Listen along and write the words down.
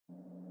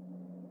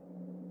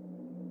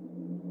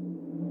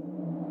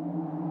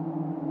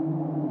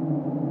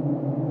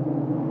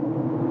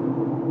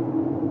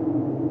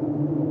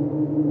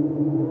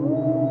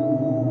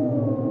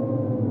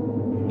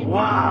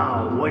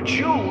would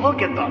you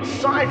look at the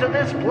size of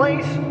this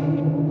place?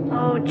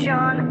 Oh,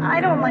 John, I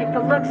don't like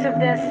the looks of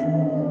this.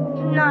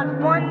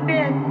 Not one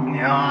bit.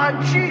 Ah,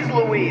 jeez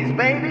Louise,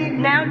 baby.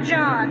 Now,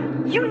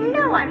 John, you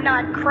know I'm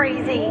not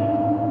crazy.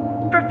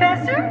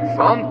 Professor?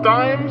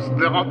 Sometimes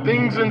there are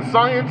things in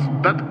science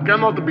that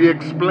cannot be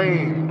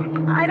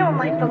explained. I don't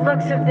like the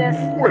looks of this.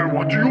 Well,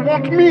 what do you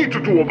want me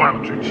to do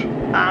about it?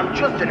 I'm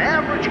just an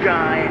average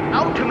guy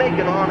out to make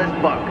an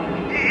honest buck.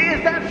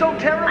 Is that so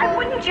terrible? I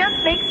wouldn't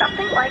just make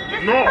something like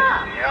this No. up.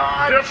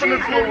 Ah,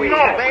 Definitely jeez Louise,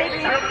 no. baby.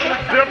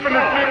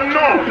 Definitely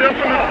no.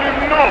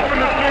 Definitely no.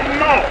 Definitely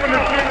no.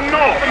 Definitely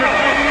no.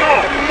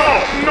 Definitely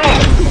no.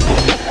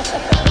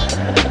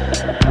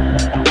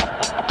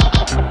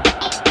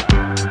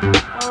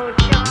 Oh,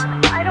 John,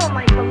 I don't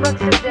like the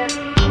looks of this.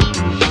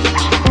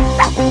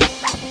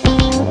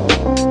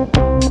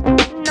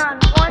 Not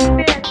one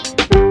bit.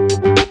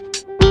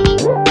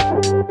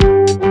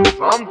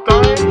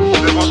 Sometimes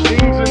there are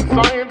things in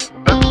science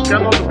that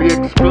cannot be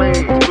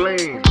explained.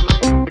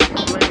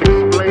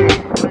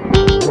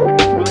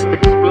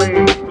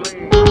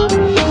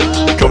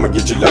 Come and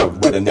get your love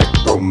with a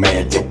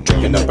necromantic,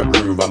 drinking up a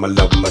groove. I'm a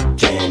love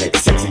mechanic,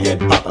 sexy and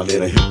pop, a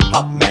little hip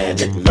hop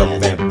magic, love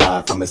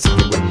vampire from a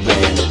secret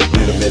planet.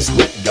 Little Miss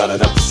Wit got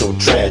it up so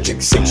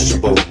tragic,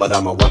 sexual, but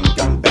I'm a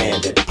one-gun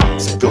bandit.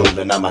 Popsicle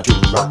and I'm a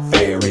two-rock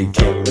fairy,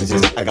 can't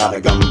resist. I got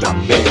a gumdrop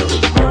berry.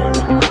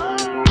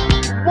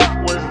 What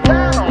was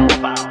that all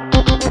about?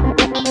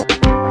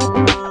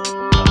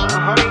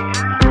 Honey,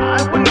 I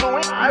wouldn't go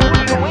in there.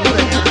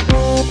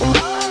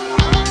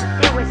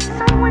 There was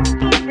someone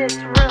in this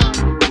room.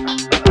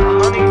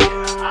 Honey,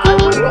 I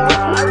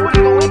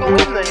wouldn't go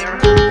in there.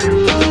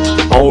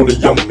 Only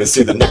young men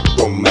see the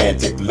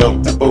necromantic,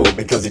 love the bull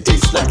because it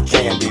tastes like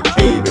candy.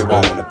 Baby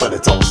want it, but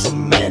it's all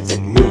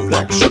semantic. Move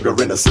like sugar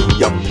in a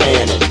sea of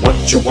panic.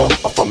 What you want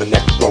from a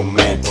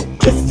necromantic?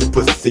 Kiss your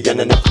pussy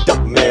and an effed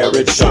up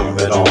marriage. Shove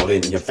it all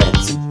in your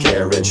fancy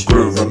carriage.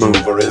 Groove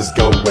remover is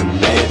going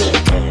manic.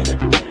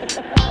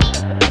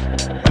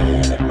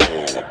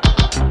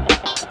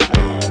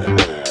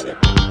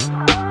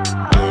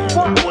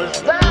 What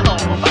was that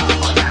all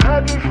about? How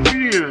do you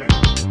feel?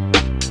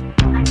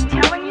 I'm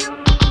telling you,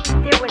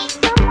 there was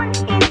someone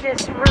in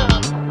this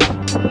room.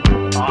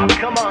 Oh,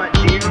 come on,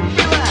 dear.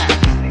 Relax.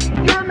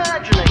 You're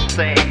imagining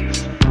things.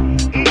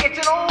 It's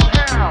an old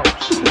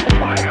house.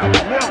 I have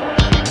never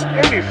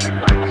seen anything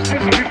like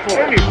this before.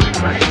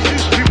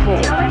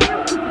 Telling you,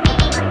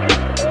 I can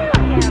feel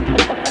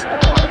him.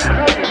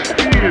 How do you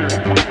feel?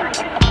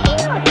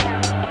 I can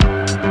feel him.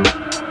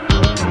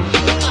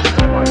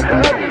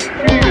 How do you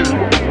feel?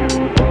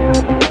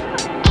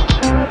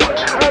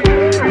 How do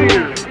you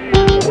feel?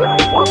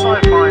 What I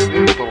find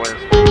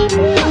interesting,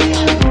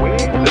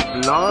 with the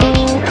blood,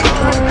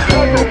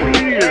 how do you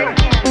feel?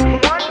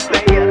 One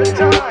thing at a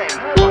time.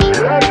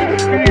 How do you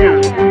feel?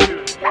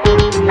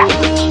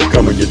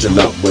 Come and get your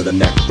love with a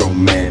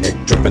necromantic,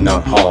 dripping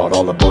out hard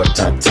all aboard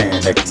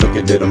Titanic. Look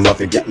at little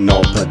Muffy getting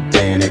all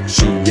pedantic.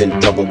 She in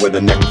trouble with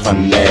a neck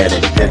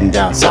fanatic, heading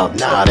down south,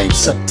 nah, it ain't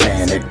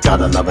satanic.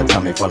 Gotta love a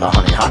tummy full of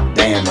honey, hot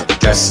damn it.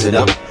 Dress it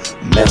up,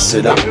 mess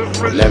it up,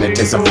 let me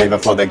taste some flavor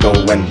before they go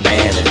and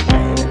ban it.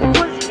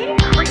 Was he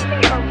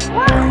creepy or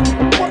what?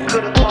 What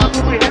could have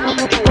possibly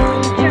happened to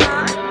her?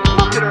 John?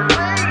 Look at her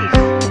face.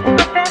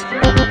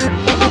 Professor?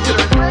 Look at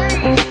her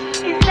face.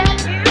 Is that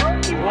you?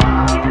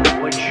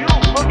 Wow, would you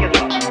look at the...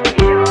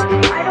 John,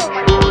 I don't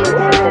like the looks of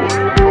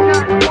this.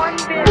 Not one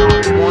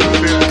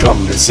bit. Come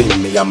to see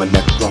me, I'm a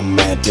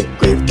necromantic,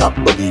 grave top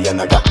boogie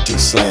and I got to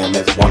slam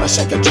it. Wanna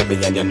shank a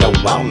Jimmy and you know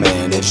I'll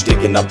manage,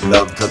 digging up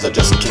love cause I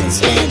just can't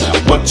stand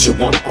it. What you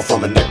want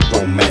from a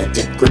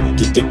necromantic,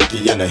 gricky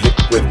dicky and a hit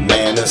with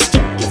manners.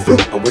 Stick your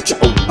fruit with your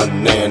old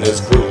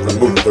bananas, groove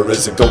remover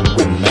is a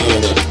going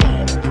manic.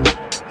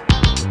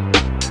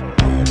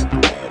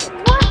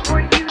 What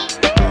were you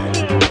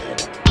thinking?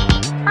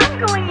 I'm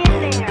going in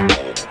there.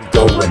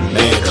 Going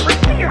manic.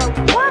 Creepy or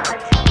what?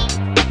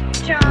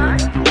 John?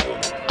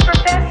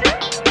 Professor?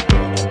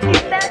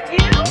 Is that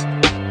you?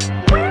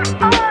 Where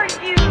are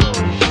you?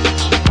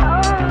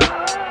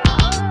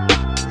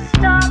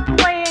 Stop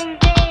playing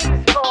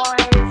games,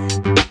 boys.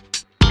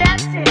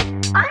 That's it.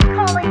 I'm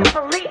calling the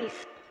police.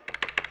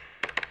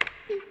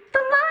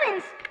 The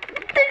lines,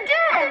 they're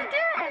dead.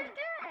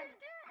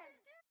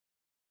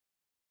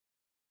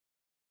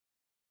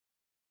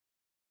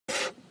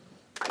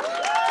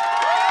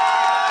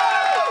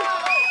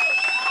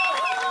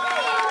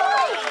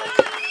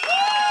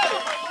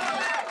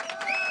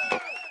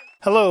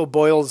 Hello,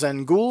 boils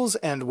and ghouls,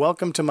 and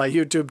welcome to my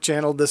YouTube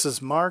channel. This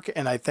is Mark,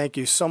 and I thank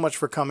you so much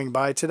for coming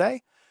by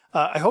today.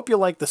 I hope you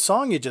like the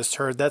song you just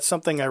heard. That's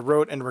something I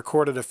wrote and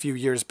recorded a few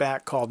years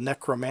back called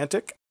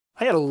Necromantic.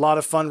 I had a lot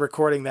of fun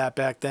recording that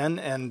back then,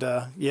 and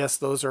yes,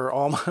 those are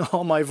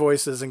all my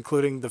voices,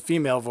 including the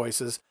female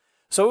voices.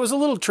 So it was a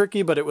little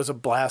tricky, but it was a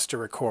blast to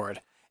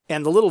record.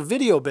 And the little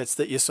video bits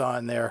that you saw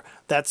in there,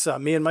 that's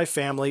me and my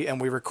family, and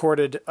we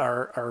recorded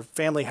our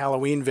family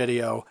Halloween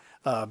video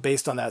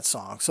based on that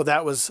song. So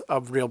that was a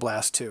real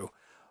blast too.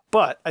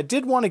 But I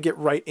did want to get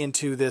right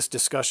into this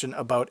discussion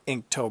about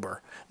Inktober.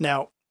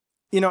 Now,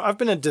 I've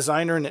been a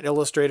designer and an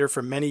illustrator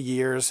for many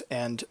years,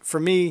 and for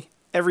me,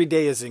 every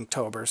day is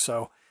Inktober.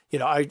 So,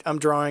 I'm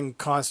drawing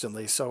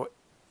constantly. So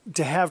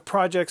to have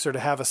projects or to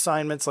have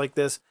assignments like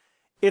this,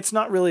 it's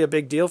not really a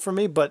big deal for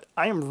me, but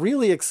I am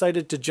really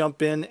excited to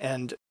jump in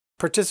and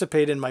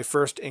participate in my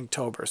first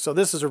Inktober. So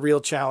this is a real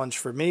challenge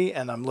for me,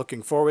 and I'm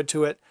looking forward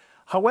to it.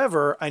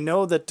 However, I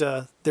know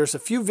that there's a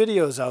few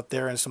videos out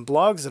there and some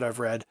blogs that I've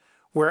read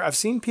where I've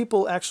seen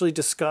people actually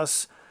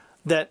discuss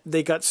that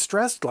they got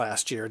stressed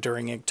last year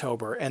during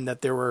Inktober and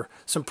that there were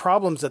some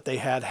problems that they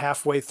had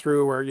halfway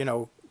through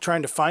or,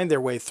 trying to find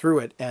their way through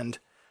it. And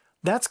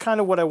that's kind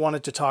of what I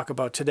wanted to talk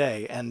about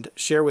today and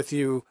share with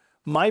you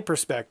my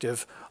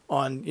perspective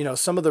on,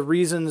 some of the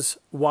reasons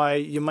why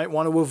you might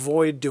want to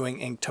avoid doing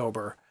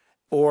Inktober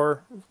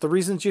or the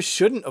reasons you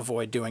shouldn't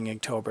avoid doing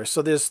Inktober.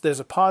 So there's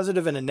a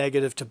positive and a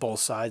negative to both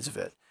sides of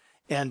it.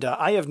 And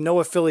I have no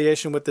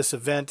affiliation with this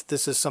event.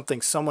 This is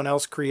something someone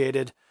else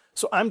created.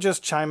 So I'm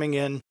just chiming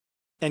in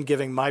and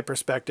giving my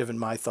perspective and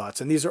my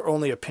thoughts. And these are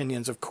only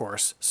opinions, of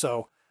course.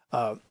 So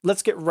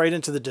let's get right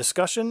into the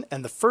discussion.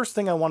 And the first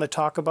thing I want to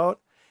talk about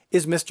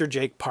is Mr.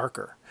 Jake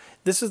Parker.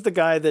 This is the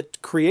guy that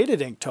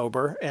created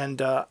Inktober.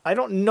 And I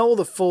don't know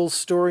the full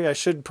story. I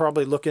should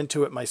probably look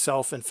into it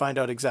myself and find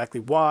out exactly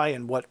why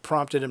and what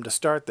prompted him to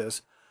start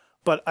this.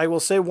 But I will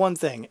say one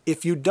thing.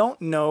 If you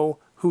don't know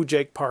who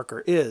Jake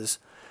Parker is,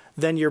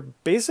 then you're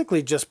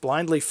basically just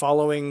blindly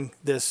following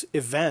this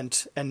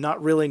event and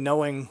not really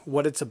knowing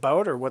what it's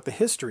about or what the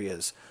history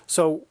is.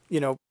 So,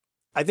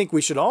 I think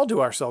we should all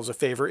do ourselves a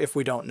favor if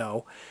we don't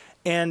know,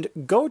 and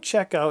go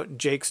check out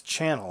Jake's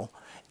channel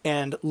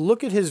and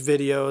look at his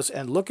videos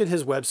and look at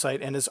his website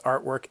and his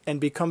artwork and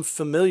become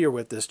familiar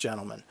with this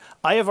gentleman.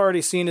 I have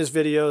already seen his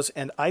videos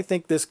and I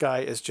think this guy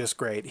is just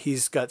great.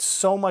 He's got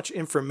so much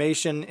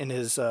information in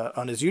his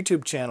on his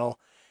YouTube channel,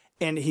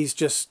 and he's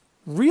just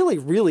really,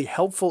 really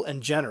helpful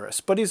and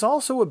generous, but he's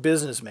also a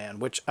businessman,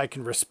 which I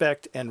can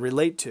respect and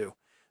relate to.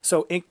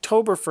 So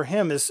Inktober for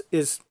him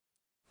is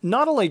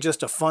not only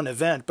just a fun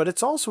event, but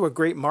it's also a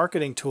great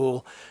marketing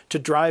tool to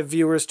drive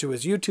viewers to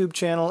his YouTube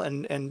channel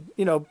and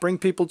bring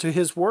people to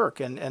his work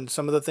and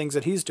some of the things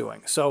that he's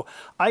doing. So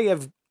I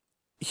have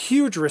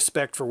huge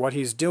respect for what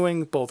he's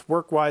doing, both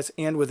work-wise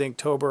and with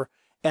Inktober.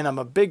 And I'm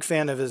a big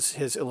fan of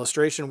his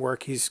illustration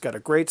work. He's got a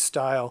great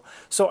style.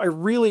 So I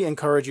really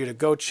encourage you to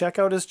go check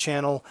out his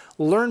channel,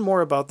 learn more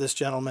about this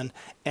gentleman,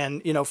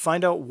 and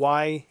find out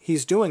why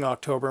he's doing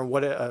October and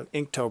what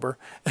Inktober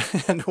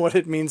and what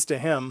it means to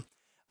him.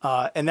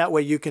 And that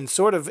way you can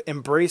sort of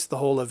embrace the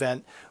whole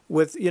event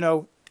with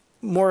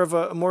more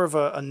of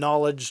a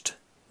knowledged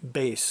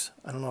base.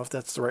 I don't know if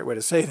that's the right way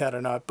to say that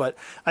or not, but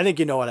I think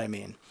you know what I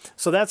mean.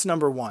 So that's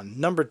number one.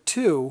 Number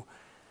two,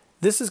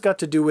 this has got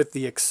to do with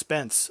the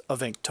expense of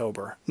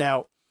Inktober.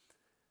 Now,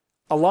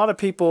 a lot of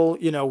people,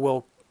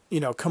 will,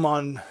 come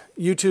on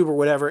YouTube or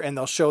whatever, and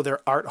they'll show their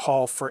art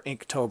haul for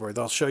Inktober.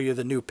 They'll show you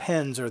the new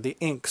pens or the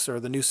inks or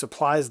the new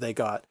supplies they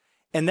got.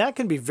 And that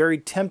can be very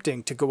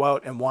tempting to go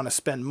out and want to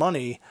spend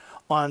money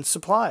on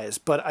supplies.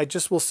 But I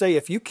just will say,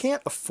 if you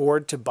can't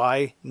afford to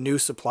buy new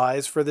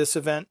supplies for this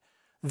event,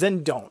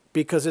 then don't,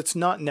 because it's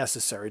not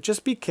necessary.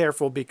 Just be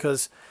careful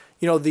because,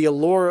 the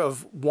allure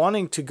of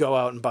wanting to go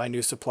out and buy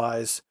new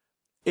supplies,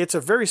 it's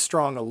a very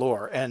strong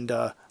allure, and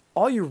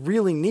all you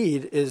really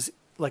need is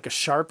like a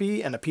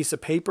Sharpie and a piece of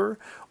paper,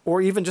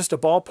 or even just a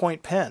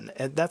ballpoint pen,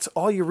 and that's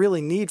all you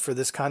really need for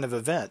this kind of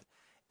event.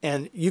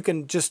 And you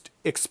can just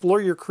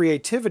explore your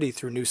creativity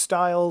through new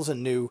styles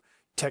and new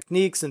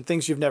techniques and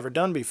things you've never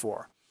done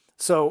before.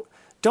 So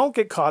don't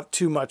get caught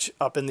too much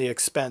up in the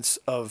expense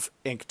of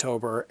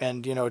Inktober,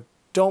 and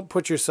don't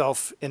put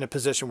yourself in a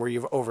position where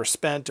you've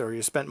overspent or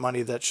you spent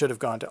money that should have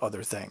gone to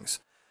other things.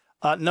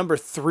 Number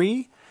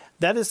three,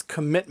 that is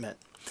commitment.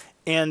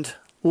 And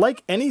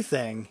like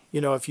anything,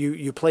 if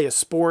you play a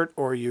sport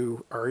or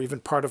you are even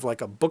part of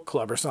like a book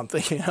club or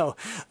something,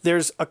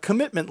 there's a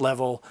commitment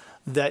level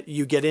that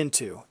you get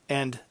into.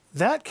 And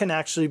that can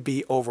actually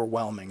be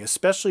overwhelming,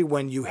 especially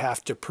when you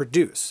have to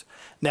produce.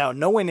 Now,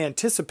 no one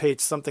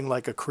anticipates something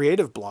like a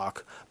creative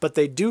block, but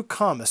they do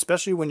come,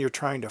 especially when you're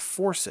trying to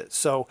force it.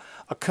 So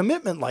a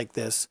commitment like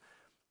this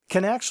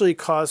can actually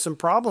cause some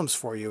problems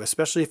for you,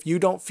 especially if you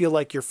don't feel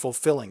like you're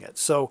fulfilling it.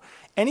 So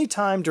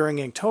anytime during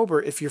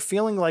Inktober, if you're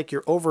feeling like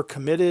you're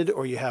overcommitted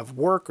or you have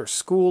work or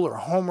school or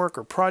homework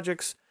or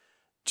projects,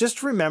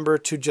 just remember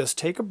to just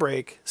take a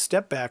break,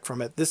 step back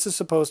from it. This is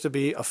supposed to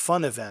be a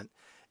fun event,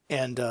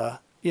 and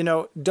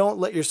don't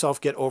let yourself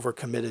get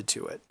overcommitted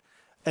to it.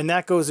 And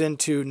that goes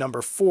into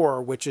number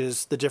four, which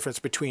is the difference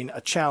between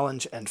a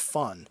challenge and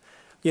fun.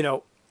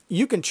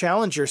 You can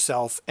challenge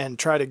yourself and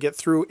try to get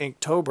through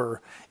Inktober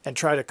and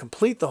try to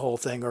complete the whole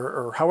thing,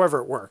 or however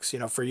it works,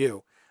 for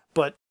you.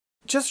 But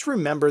just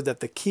remember that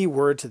the key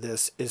word to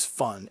this is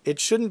fun. It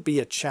shouldn't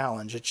be a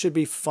challenge. It should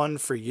be fun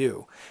for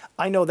you.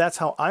 I know that's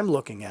how I'm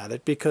looking at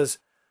it, because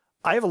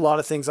I have a lot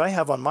of things I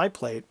have on my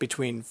plate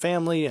between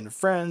family and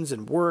friends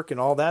and work and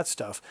all that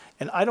stuff.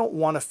 And I don't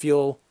want to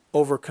feel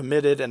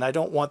overcommitted, and I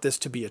don't want this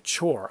to be a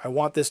chore. I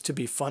want this to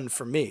be fun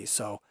for me.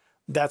 So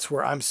that's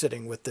where I'm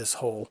sitting with this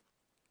whole,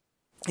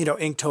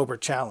 Inktober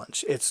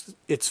challenge.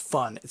 It's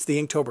fun. It's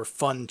the Inktober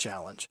fun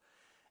challenge.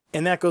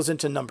 And that goes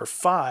into number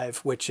 5,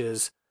 which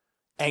is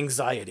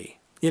anxiety.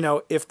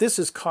 If this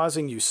is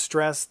causing you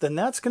stress, then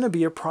that's going to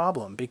be a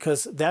problem,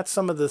 because that's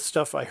some of the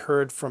stuff I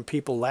heard from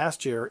people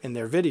last year in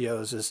their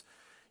videos is,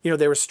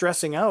 they were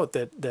stressing out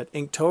that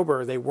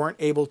Inktober, they weren't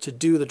able to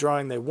do the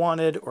drawing they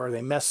wanted, or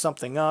they messed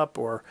something up,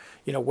 or,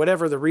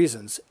 whatever the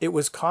reasons. It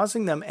was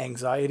causing them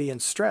anxiety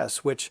and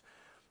stress, which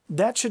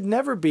that should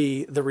never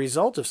be the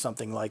result of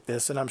something like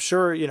this. And I'm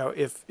sure,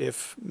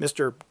 if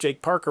Mr.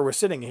 Jake Parker were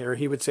sitting here,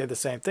 he would say the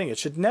same thing. It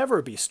should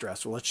never be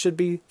stressful. It should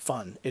be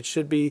fun. It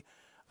should be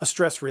a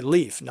stress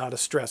relief, not a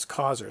stress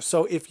causer.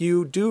 So if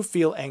you do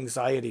feel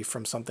anxiety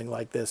from something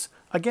like this,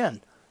 again,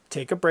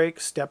 take a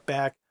break, step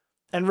back,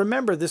 and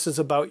remember this is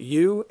about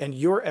you and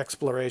your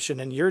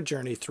exploration and your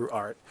journey through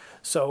art.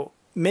 So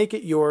make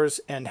it yours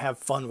and have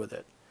fun with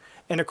it.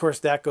 And of course,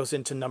 that goes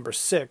into number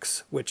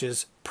 6, which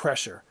is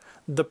pressure.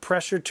 The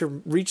pressure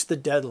to reach the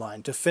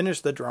deadline, to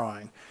finish the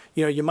drawing.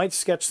 You might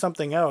sketch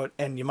something out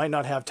and you might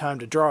not have time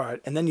to draw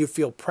it, and then you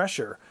feel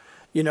pressure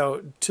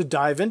to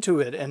dive into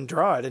it and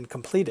draw it and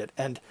complete it.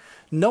 And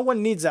no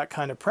one needs that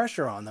kind of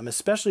pressure on them,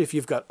 especially if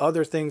you've got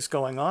other things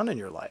going on in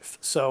your life.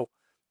 So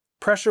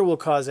pressure will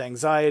cause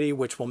anxiety,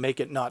 which will make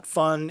it not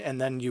fun.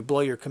 And then you blow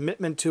your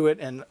commitment to it.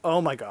 And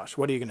oh my gosh,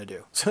 what are you going to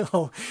do?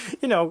 So,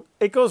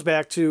 it goes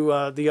back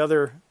to the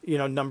other,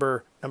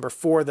 number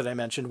 4 that I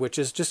mentioned, which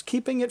is just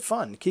keeping it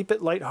fun, keep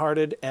it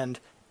lighthearted, and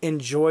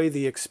enjoy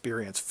the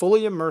experience.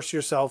 Fully immerse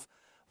yourself,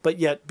 but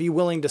yet be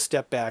willing to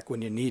step back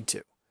when you need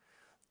to.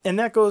 And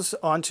that goes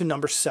on to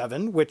number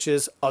 7, which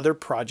is other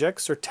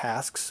projects or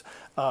tasks.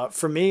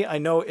 For me, I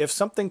know if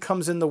something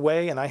comes in the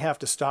way and I have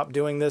to stop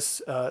doing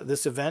this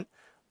event,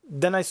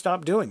 then I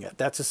stop doing it.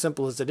 That's as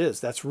simple as it is.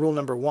 That's rule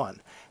number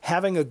 1.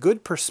 Having a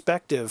good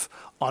perspective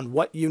on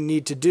what you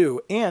need to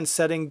do and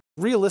setting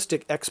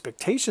realistic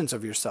expectations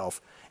of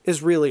yourself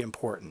is really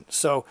important.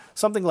 So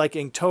something like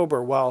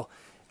Inktober, while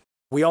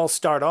we all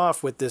start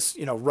off with this,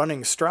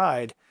 running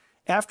stride,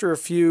 after a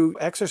few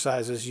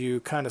exercises, you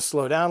kind of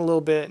slow down a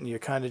little bit and you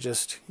kind of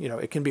just,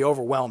 it can be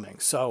overwhelming.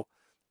 So,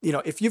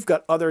 if you've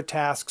got other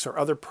tasks or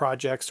other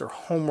projects or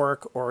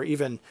homework or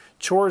even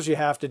chores you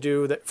have to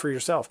do that for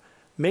yourself,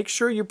 make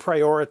sure you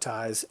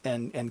prioritize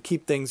and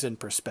keep things in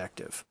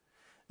perspective.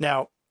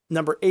 Now,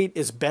 number 8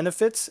 is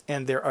benefits,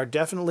 and there are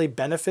definitely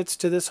benefits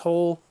to this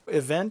whole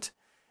event.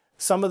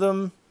 Some of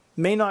them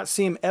may not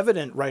seem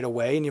evident right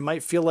away, and you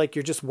might feel like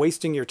you're just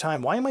wasting your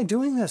time. Why am I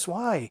doing this?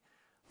 Why?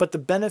 But the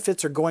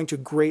benefits are going to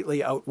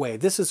greatly outweigh.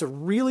 This is a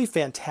really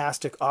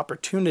fantastic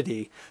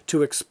opportunity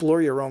to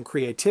explore your own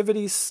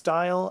creativity,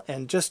 style,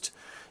 and just,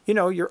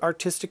 your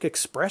artistic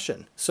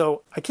expression.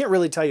 So I can't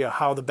really tell you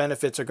how the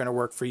benefits are going to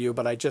work for you,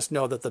 but I just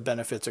know that the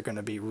benefits are going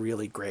to be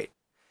really great.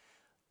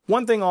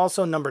 One thing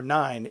also, number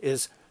 9,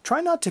 is try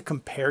not to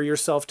compare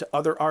yourself to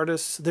other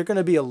artists. There are going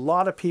to be a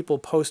lot of people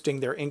posting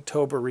their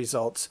Inktober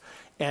results,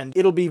 and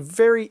it'll be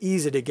very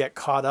easy to get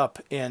caught up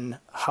in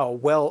how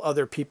well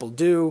other people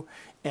do.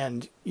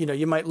 And,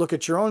 you might look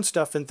at your own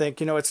stuff and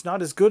think, it's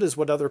not as good as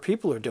what other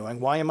people are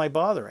doing. Why am I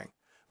bothering?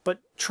 But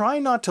try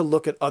not to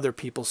look at other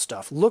people's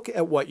stuff. Look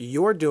at what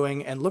you're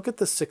doing and look at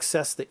the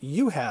success that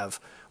you have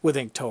with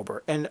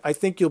Inktober. And I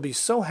think you'll be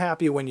so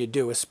happy when you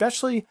do,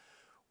 especially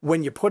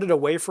when you put it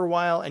away for a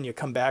while and you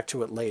come back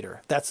to it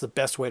later. That's the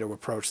best way to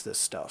approach this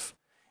stuff.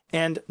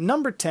 And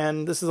number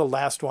 10, this is the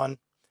last one,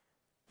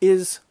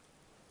 is,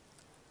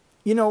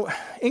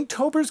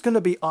 Inktober is going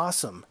to be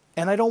awesome.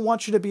 And I don't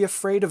want you to be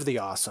afraid of the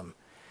awesome.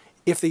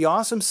 If the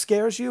awesome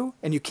scares you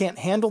and you can't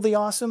handle the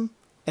awesome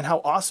and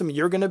how awesome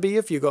you're going to be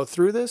if you go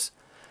through this,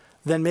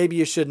 then maybe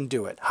you shouldn't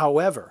do it.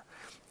 However,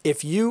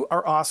 if you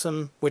are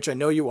awesome, which I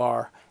know you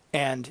are,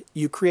 and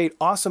you create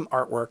awesome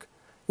artwork,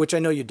 which I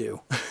know you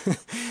do,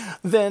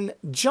 then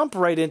jump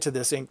right into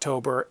this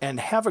Inktober and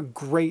have a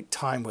great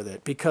time with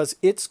it, because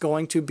it's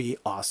going to be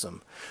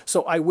awesome.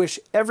 So I wish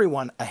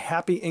everyone a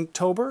happy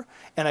Inktober,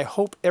 and I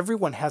hope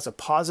everyone has a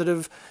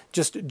positive,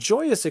 just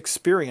joyous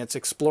experience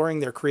exploring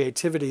their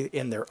creativity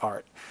in their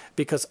art.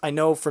 Because I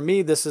know for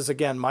me, this is,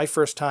 again, my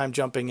first time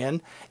jumping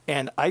in,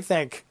 and I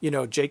thank,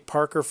 Jake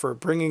Parker for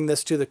bringing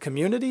this to the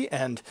community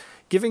and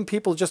giving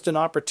people just an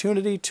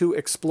opportunity to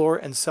explore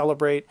and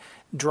celebrate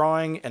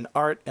drawing and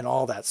art and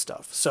all that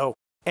stuff. So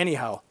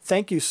anyhow,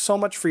 thank you so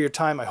much for your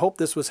time. I hope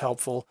this was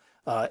helpful,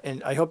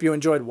 and I hope you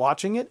enjoyed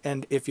watching it.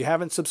 And if you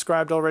haven't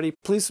subscribed already,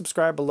 please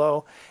subscribe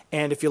below.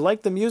 And if you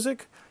like the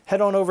music,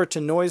 head on over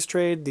to Noise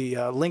Trade.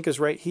 The link is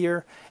right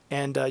here,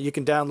 and you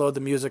can download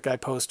the music I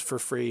post for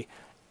free.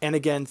 And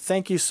again,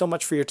 thank you so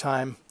much for your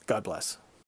time. God bless.